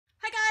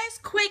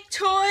quick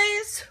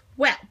toys.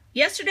 Well,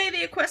 yesterday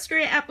the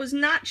Equestria app was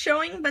not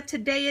showing, but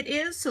today it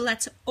is, so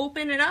let's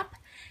open it up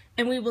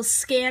and we will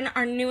scan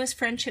our newest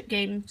friendship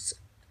games.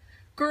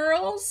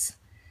 Girls,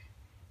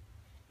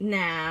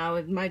 now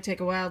it might take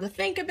a while to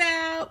think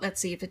about. Let's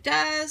see if it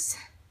does.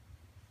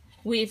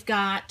 We've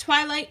got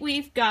Twilight,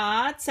 we've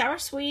got Sour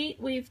Sweet,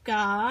 we've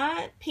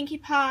got Pinkie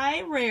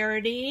Pie,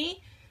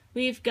 Rarity,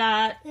 we've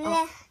got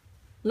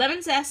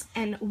Lemon Zest,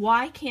 and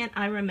why can't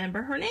I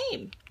remember her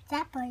name?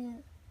 That part.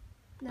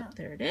 No. Oh,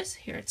 there it is.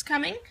 Here it's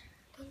coming.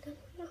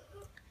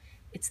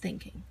 It's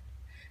thinking.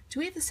 Do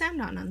we have the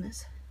sound on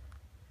this?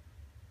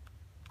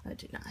 I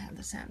do not have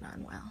the sound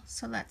on well.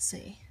 So let's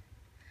see.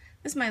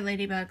 This is my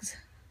Ladybugs.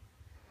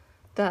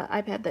 The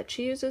iPad that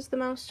she uses the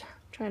most.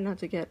 Try not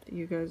to get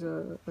you guys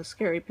a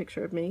scary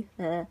picture of me.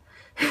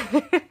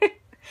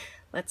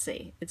 Let's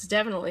see. It's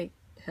definitely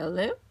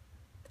hello.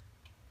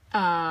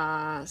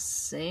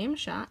 Same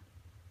shot.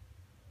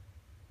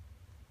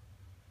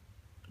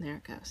 There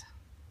it goes.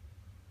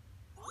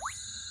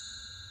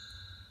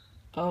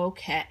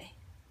 Okay.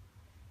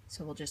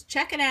 So we'll just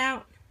check it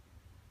out.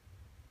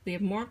 We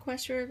have more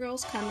Equestria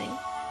girls coming.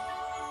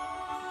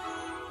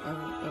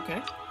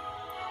 Okay.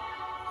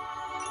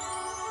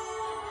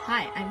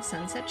 Hi, I'm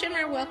Sunset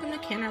Shimmer. Welcome to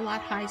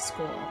Canterlot High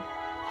School.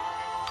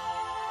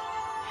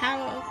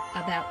 How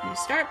about you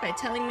start by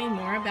telling me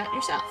more about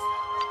yourself?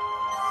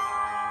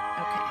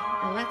 Okay,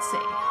 well let's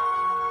see.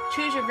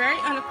 Choose your very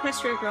own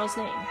Equestria girl's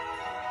name.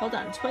 Hold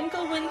on.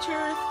 Twinkle,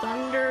 Winter,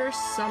 Thunder,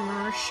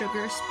 Summer,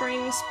 Sugar,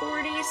 Spring,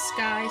 Sporty,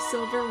 Sky,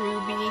 Silver,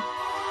 Ruby,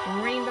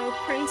 Rainbow,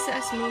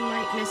 Princess,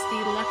 Moonlight, Misty,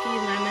 Lucky,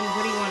 Lemon.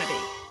 What do you want to be?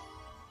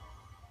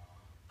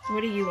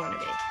 What do you want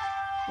to be,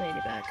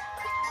 Ladybug?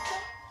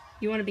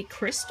 You want to be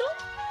Crystal?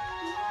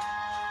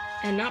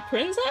 And not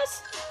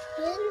Princess?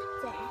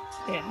 Princess.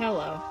 Yeah,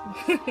 hello.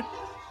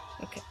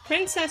 Okay,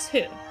 Princess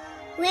who?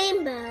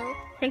 Rainbow.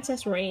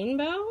 Princess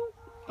Rainbow?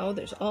 Oh,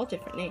 there's all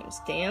different names.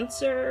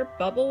 Dancer,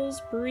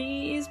 Bubbles,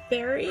 Breeze,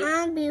 Berry.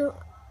 I'll be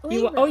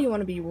Rainbow. You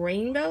want to be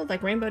Rainbow?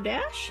 Like Rainbow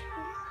Dash?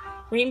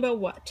 Rainbow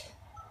what?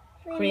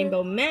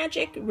 Rainbow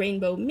Magic,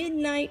 Rainbow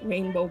Midnight,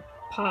 Rainbow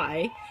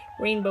Pie,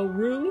 Rainbow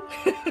Roo.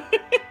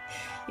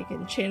 You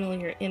can channel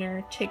your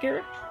inner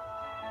Tigger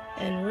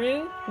and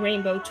Roo.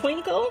 Rainbow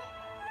Twinkle.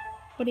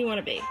 What do you want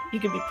to be? You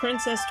could be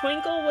Princess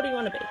Twinkle. What do you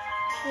want to be?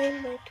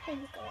 Rainbow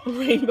Twinkle.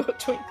 Rainbow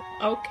Twinkle.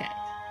 Okay.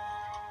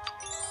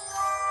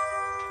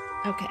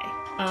 Okay.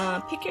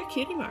 Pick your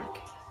cutie mark.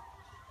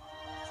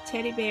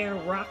 Teddy bear,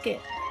 rocket,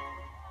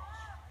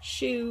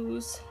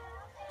 shoes.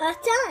 A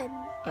sun.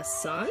 A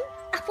sun?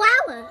 A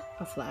flower.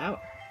 A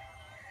flower.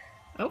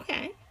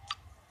 Okay.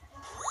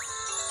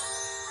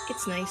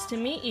 It's nice to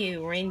meet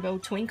you, Rainbow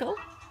Twinkle.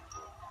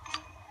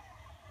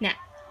 Now,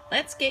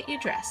 let's get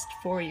you dressed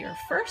for your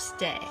first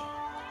day.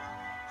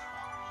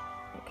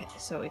 Okay,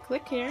 so we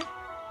click here.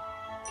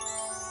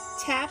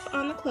 Tap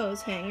on the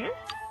clothes hanger.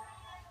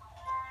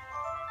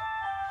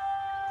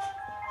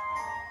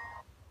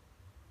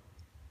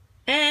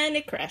 And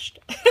it crashed.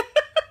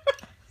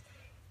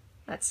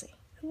 Let's see.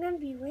 I'm going to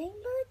be Rainbow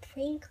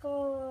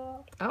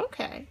Twinkle.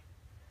 Okay.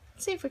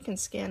 Let's see if we can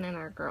scan in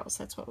our girls.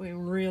 That's what we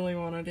really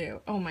want to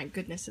do. Oh my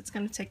goodness, it's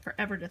going to take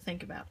forever to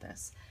think about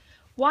this.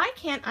 Why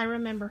can't I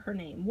remember her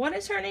name? What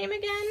is her name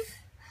again?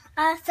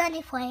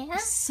 Sunny Flare.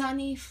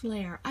 Sunny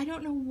Flare. I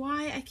don't know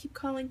why I keep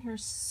calling her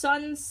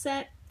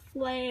Sunset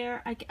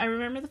Flare. I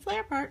remember the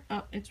flare part.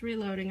 Oh, it's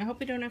reloading. I hope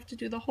we don't have to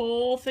do the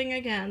whole thing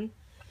again.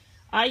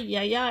 Ay,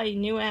 ay, ay,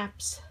 new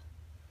apps.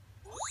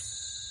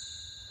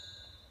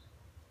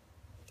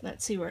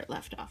 Let's see where it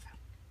left off.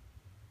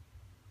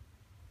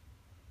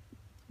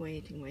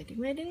 Waiting, waiting,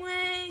 waiting,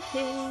 waiting.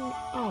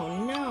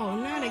 Oh no,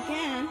 not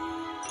again.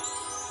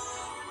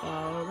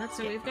 Oh, let's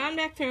see. We've gone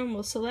back through and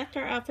we'll select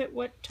our outfit.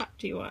 What top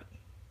do you want?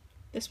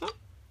 This one?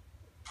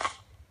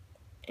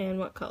 And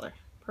what color?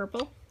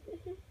 Purple?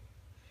 Mm-hmm.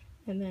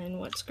 And then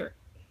what skirt?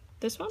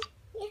 This one?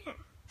 Yeah.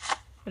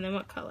 And then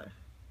what color?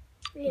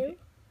 Blue. Okay.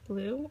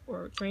 Blue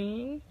or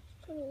green?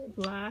 Green.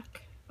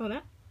 Black? Oh,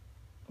 that?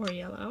 Or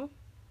yellow?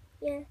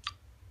 Yeah.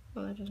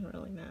 Well, that doesn't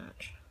really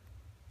match.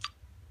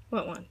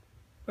 What one?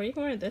 Or you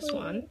can wear this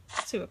one.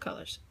 Let's see what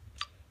colors.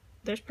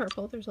 There's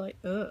purple. There's like,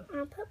 ugh.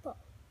 Purple.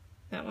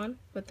 That one?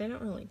 But they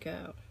don't really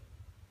go.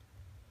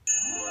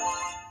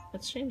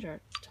 Let's change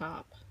our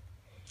top.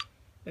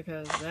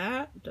 Because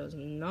that does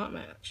not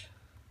match.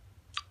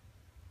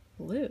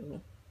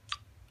 Blue.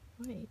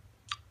 White.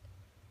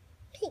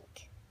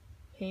 Pink.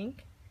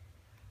 Pink.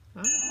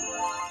 Oh.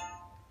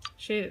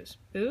 Shoes.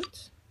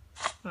 Boots?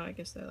 Oh, I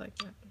guess they like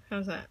that.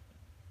 How's that?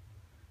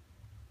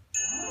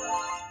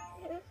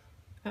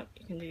 Oh,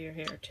 you can do your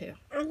hair too.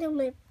 I'm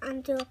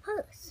do a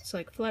purse. It's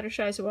like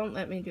Fluttershy, so it won't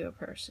let me do a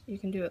purse. You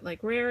can do it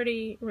like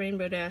Rarity,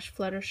 Rainbow Dash,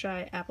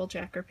 Fluttershy,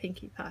 Applejack, or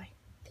Pinkie Pie.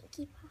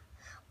 Pinkie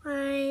Pie.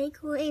 Like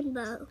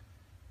Rainbow.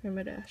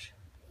 Rainbow Dash.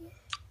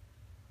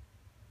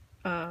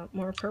 Yeah.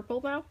 More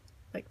purple though?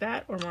 Like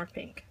that, or more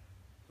pink?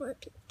 More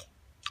pink.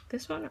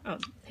 This one? Oh,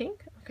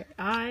 pink? Okay.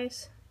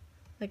 Eyes.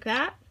 Like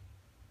that?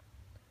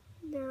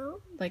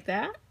 No. Like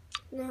that?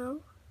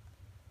 No.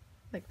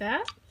 Like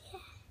that?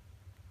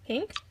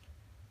 Pink?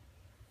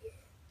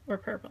 Or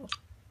purple?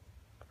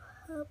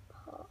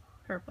 Purple.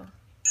 Purple.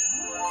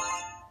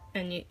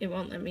 And it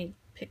won't let me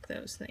pick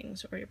those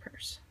things or your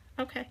purse.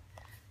 Okay.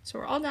 So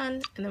we're all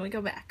done, and then we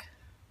go back.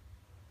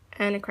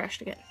 And it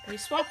crashed again. We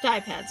swapped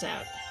iPads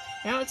out.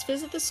 Now let's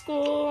visit the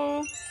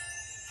school.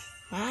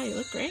 Wow, you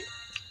look great.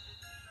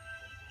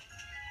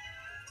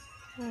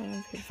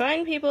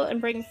 Find people and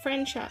bring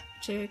friendship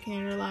to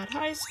Canterlot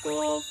High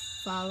School.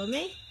 Follow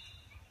me.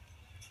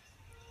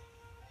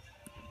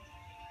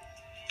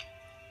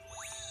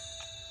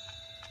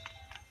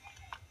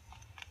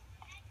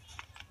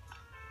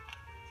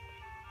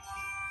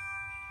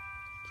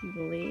 Do you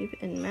believe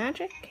in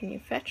magic? Can you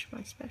fetch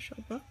my special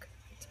book?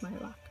 It's my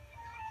luck.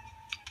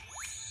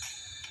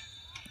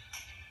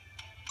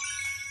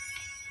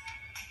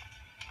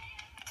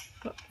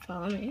 Oh,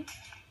 follow me.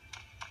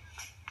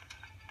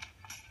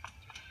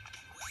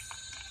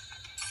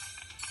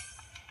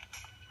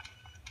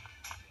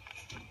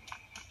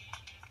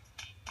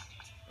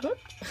 Whoop.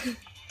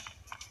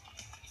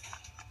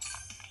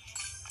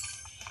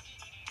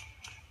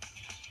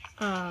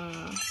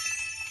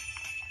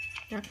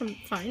 Y'all come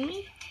find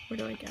me? Where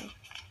do I go?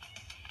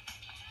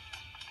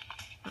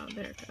 Oh,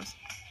 there it goes.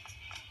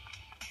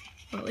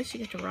 Well, at least you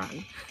get to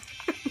run.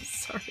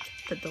 Sorry,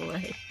 the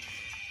delay.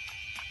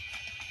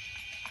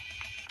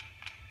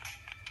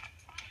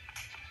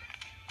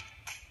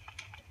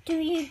 Do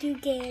you do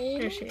games?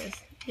 There she is.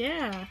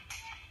 Yeah.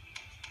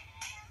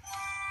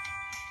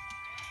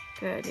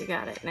 Good, you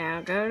got it.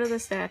 Now go to the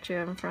statue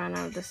in front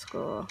of the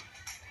school.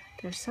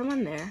 There's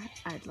someone there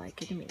I'd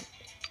like you to meet.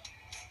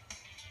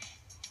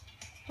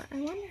 But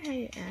I wonder how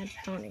you add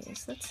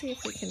ponies. Let's see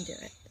if we can do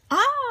it.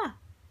 Ah!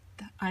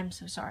 I'm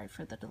so sorry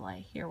for the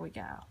delay. Here we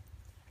go.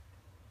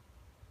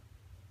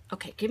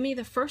 Okay, give me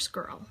the first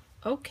girl.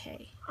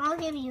 Okay. I'll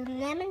give you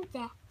lemon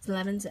zest.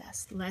 Lemon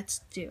zest. Let's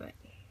do it.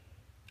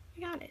 I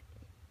got it.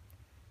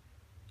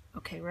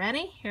 Okay,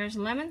 ready? Here's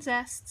lemon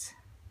zests.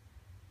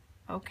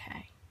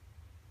 Okay.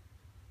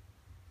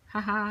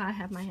 Haha, I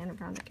have my hand in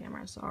front of the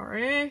camera.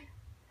 Sorry.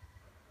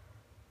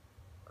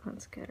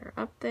 Let's get her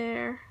up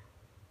there.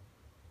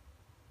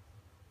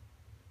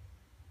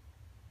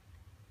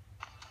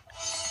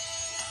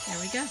 There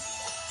we go.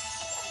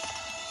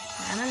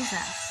 Lemon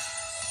zest.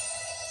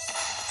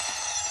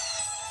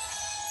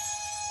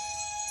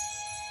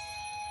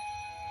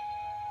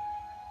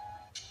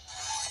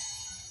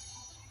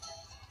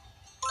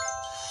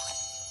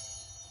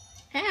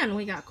 And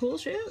we got cool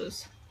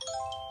shoes.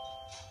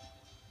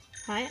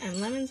 Hi, I'm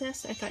Lemon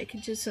Zest. I thought you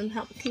could use some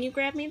help. Can you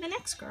grab me the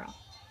next girl?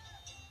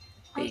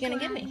 Who are you gonna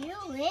give me?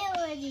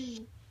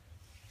 Rarity.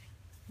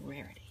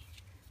 Rarity.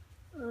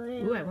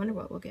 Ooh, I wonder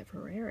what we'll get for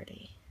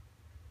Rarity.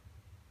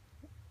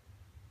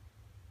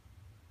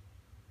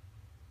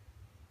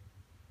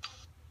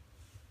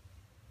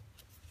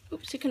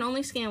 Oops, you can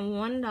only scan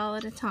one doll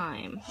at a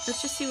time.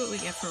 Let's just see what we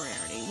get for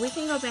Rarity. We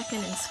can go back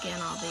in and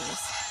scan all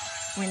these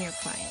when you're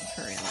playing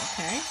for real,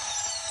 okay?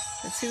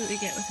 Let's see what we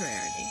get with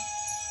Rarity.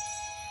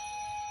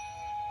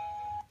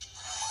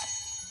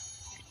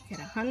 You get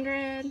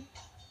 100.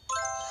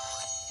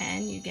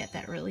 And you get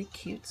that really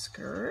cute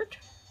skirt.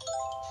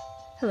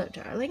 Hello,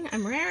 darling.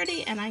 I'm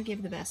Rarity, and I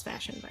give the best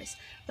fashion advice.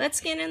 Let's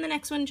scan in the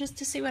next one just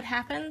to see what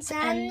happens.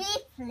 Sunny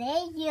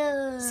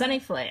Flare. Sunny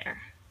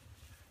Flare.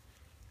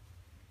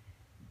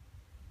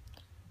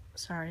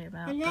 Sorry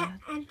about that.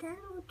 And then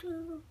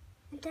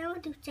we'll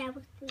do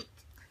sour sweet.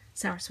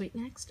 Sour sweet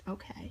next?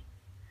 Okay.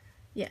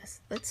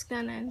 Yes, let's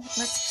scan in.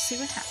 Let's see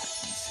what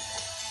happens.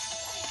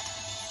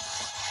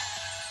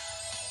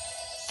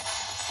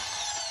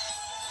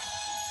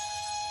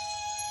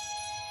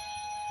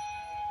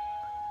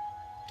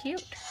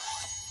 Cute.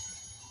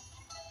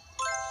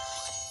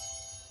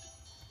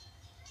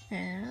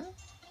 Yeah,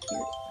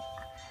 cute.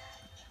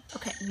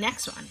 Okay,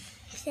 next one.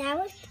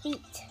 Sour sweet.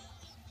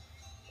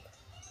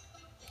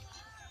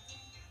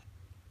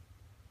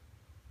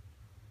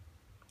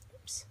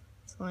 Oops.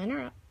 Let's line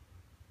her up.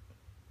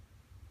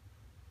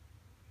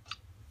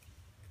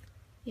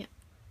 Yeah.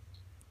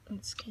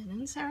 Let's scan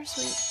in sour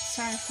sweet.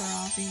 Sorry for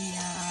all the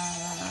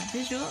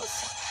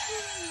visuals.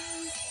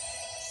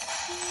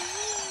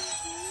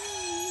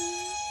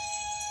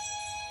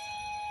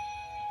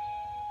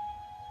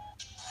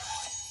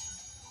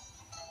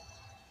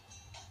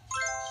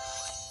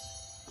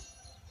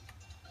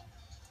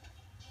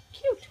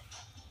 Cute.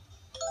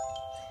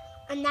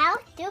 And now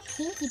let's do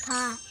Pinkie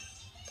Pie.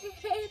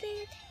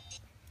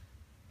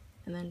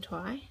 And then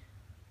Twi.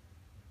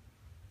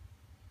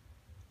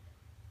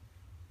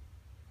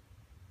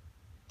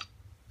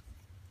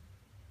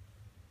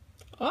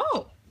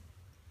 Oh,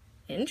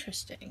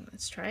 interesting.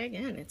 Let's try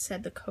again. It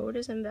said the code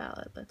is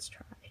invalid. Let's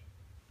try.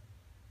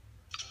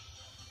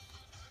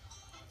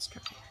 Let's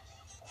try.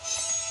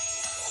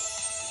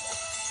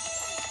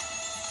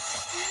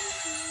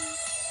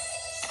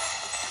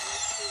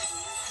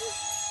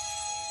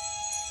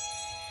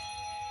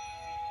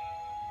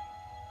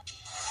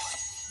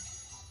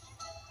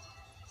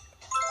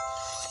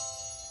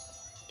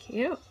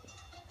 Cute.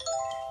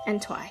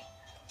 And Twi.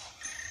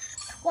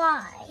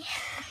 Why?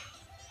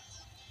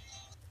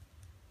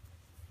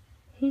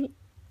 Oh,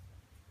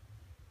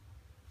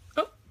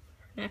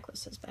 her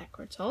necklace is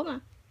backwards. Hold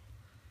on.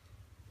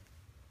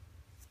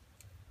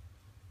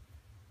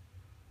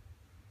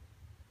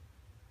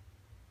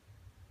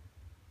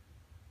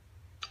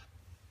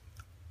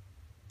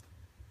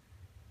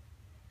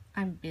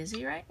 I'm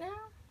busy right now?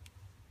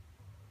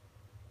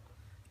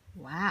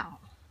 Wow.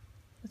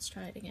 Let's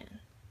try it again.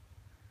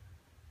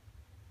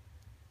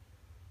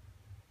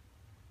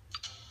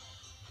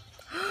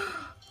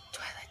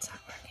 Twilight's not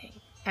working.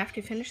 After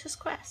you finish this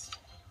quest.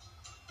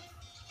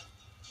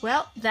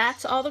 Well,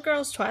 that's all the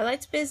girls.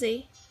 Twilight's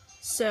busy.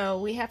 So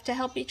we have to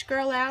help each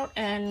girl out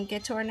and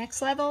get to our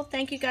next level.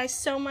 Thank you guys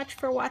so much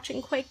for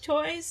watching Quake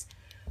Toys.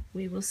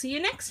 We will see you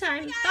next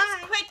time.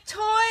 Bye. Quake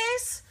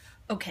Toys!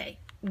 Okay,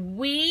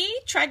 we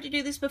tried to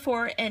do this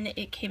before and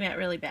it came out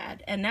really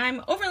bad. And now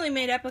I'm overly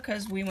made up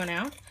because we went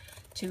out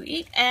to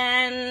eat.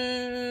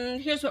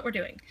 And here's what we're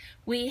doing.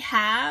 We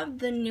have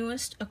the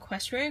newest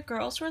Equestria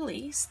Girls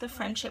release, the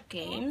friendship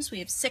games. We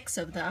have 6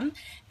 of them.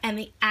 And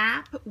the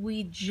app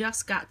we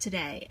just got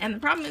today. And the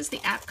problem is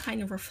the app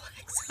kind of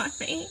reflects on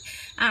me.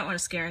 I don't want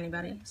to scare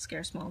anybody,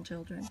 scare small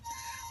children.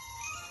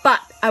 But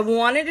I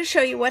wanted to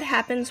show you what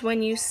happens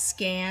when you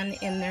scan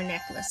in their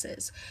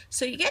necklaces.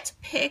 So you get to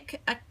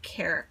pick a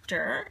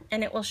character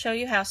and it will show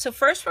you how. So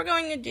first we're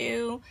going to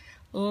do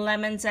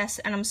Lemon Zest,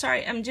 and I'm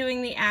sorry, I'm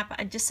doing the app.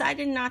 I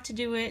decided not to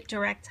do it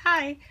direct.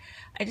 Hi.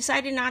 I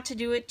decided not to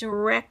do it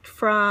direct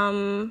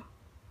from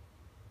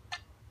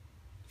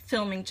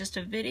filming, just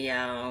a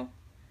video,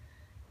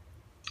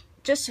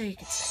 just so you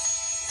can see.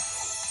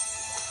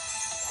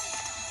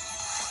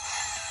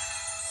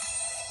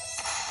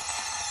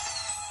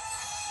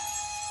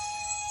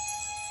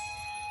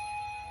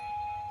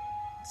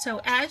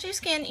 So as you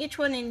scan each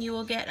one in, you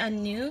will get a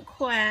new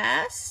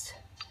quest.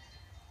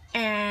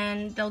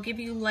 And they'll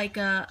give you like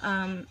a,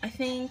 I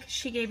think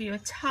she gave you a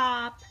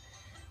top.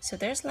 So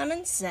there's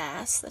Lemon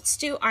Zest. Let's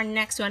do our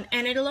next one.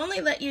 And it'll only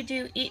let you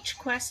do each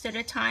quest at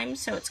a time.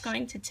 So it's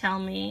going to tell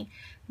me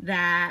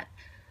that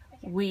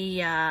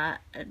we, are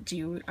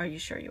you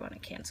sure you want to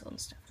cancel and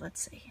stuff?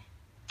 Let's see.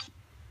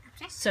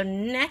 Okay. So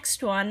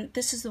next one,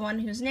 this is the one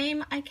whose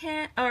name I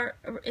can't, or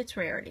it's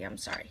Rarity, I'm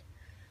sorry.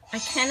 I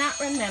cannot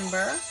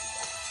remember.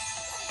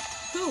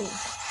 Who?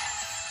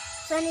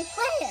 Sunny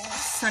Flare.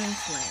 Sunny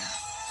Flare.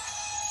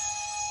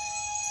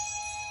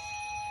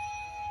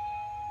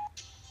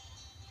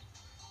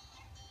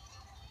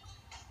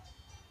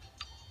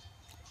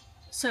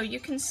 So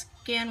you can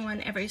scan one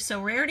every, so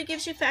Rarity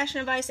gives you fashion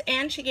advice,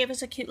 and she gave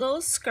us a cute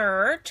little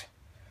skirt.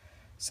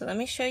 So let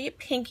me show you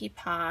Pinkie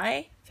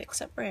Pie,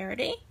 fix up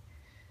Rarity.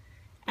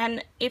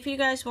 And if you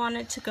guys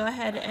wanted to go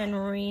ahead and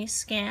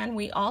rescan,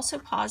 we also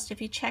paused.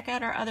 If you check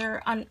out our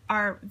other,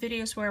 our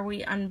videos where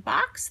we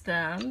unbox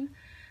them,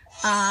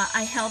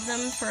 I held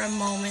them for a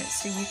moment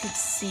so you could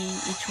see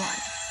each one.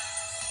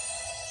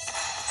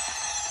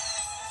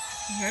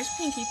 Here's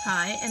Pinkie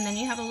Pie, and then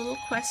you have a little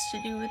quest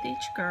to do with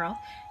each girl.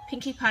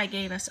 Pinkie Pie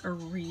gave us a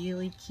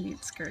really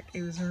cute skirt.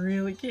 It was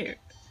really cute.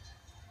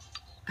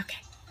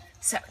 Okay,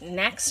 so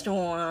next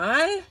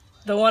one,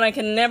 the one I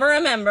can never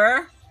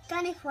remember.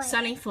 Sunny Flare.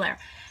 Sunny Flare.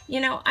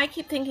 You know, I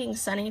keep thinking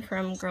Sunny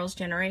from Girls'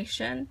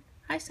 Generation.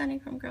 Hi, Sunny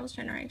from Girls'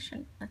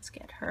 Generation. Let's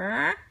get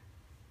her.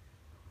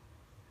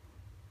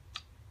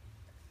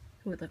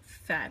 Who would look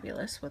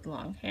fabulous with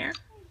long hair.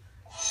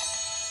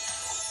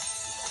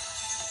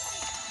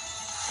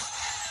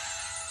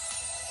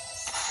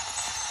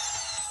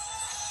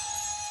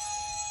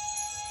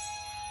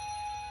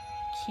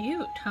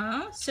 Cute,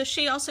 huh? So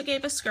she also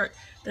gave a skirt.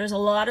 There's a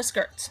lot of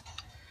skirts.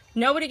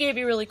 Nobody gave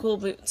you really cool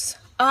boots.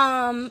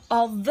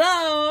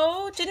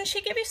 Although, didn't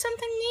she give you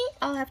something neat?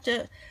 I'll have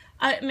to,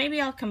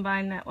 maybe I'll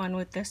combine that one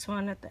with this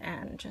one at the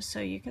end, just so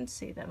you can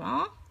see them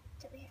all.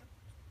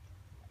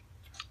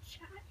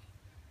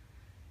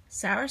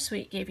 Sour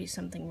Sweet gave you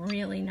something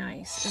really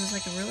nice. It was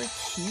like a really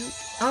cute,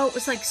 oh, it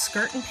was like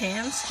skirt and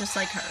pants, just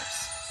like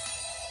hers.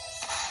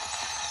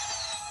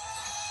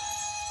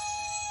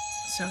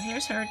 So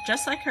here's her,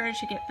 just like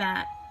hers, you get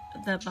that,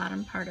 the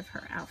bottom part of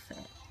her outfit.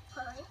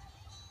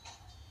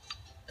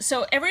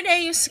 So every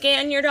day you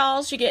scan your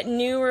dolls, you get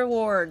new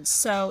rewards.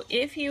 So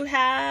if you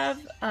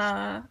have,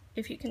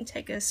 if you can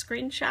take a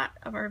screenshot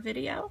of our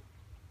video.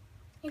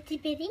 Is he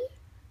busy?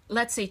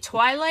 Let's see,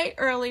 Twilight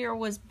earlier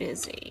was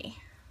busy.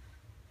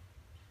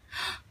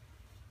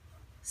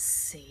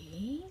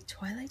 See,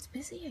 Twilight's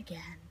busy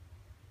again.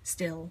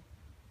 Still,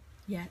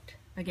 yet,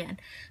 again.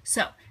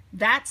 So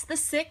that's the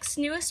 6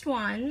 newest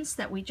ones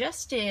that we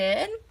just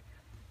did.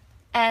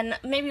 And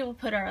maybe we'll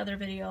put our other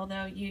video,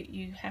 although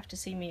you have to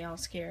see me all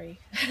scary.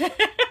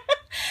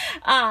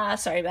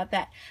 Sorry about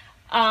that.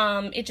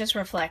 It just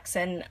reflects.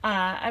 And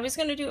I was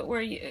going to do it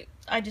where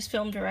I just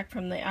filmed direct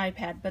from the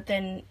iPad, but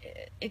then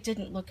it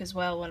didn't look as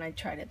well when I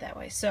tried it that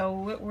way.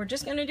 So we're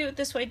just going to do it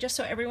this way just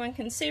so everyone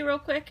can see real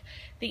quick.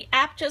 The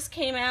app just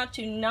came out.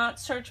 Do not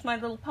search My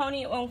Little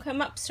Pony. It won't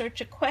come up.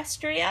 Search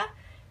Equestria.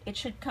 It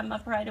should come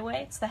up right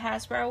away. It's the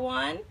Hasbro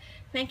one.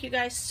 Thank you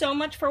guys so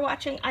much for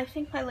watching. I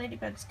think my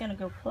ladybug's gonna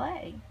go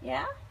play.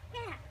 Yeah?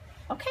 Yeah.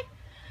 Okay.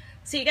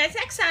 See you guys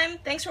next time.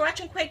 Thanks for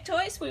watching Quake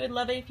Toys. We would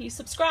love it if you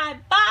subscribe.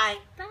 Bye!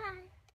 Bye.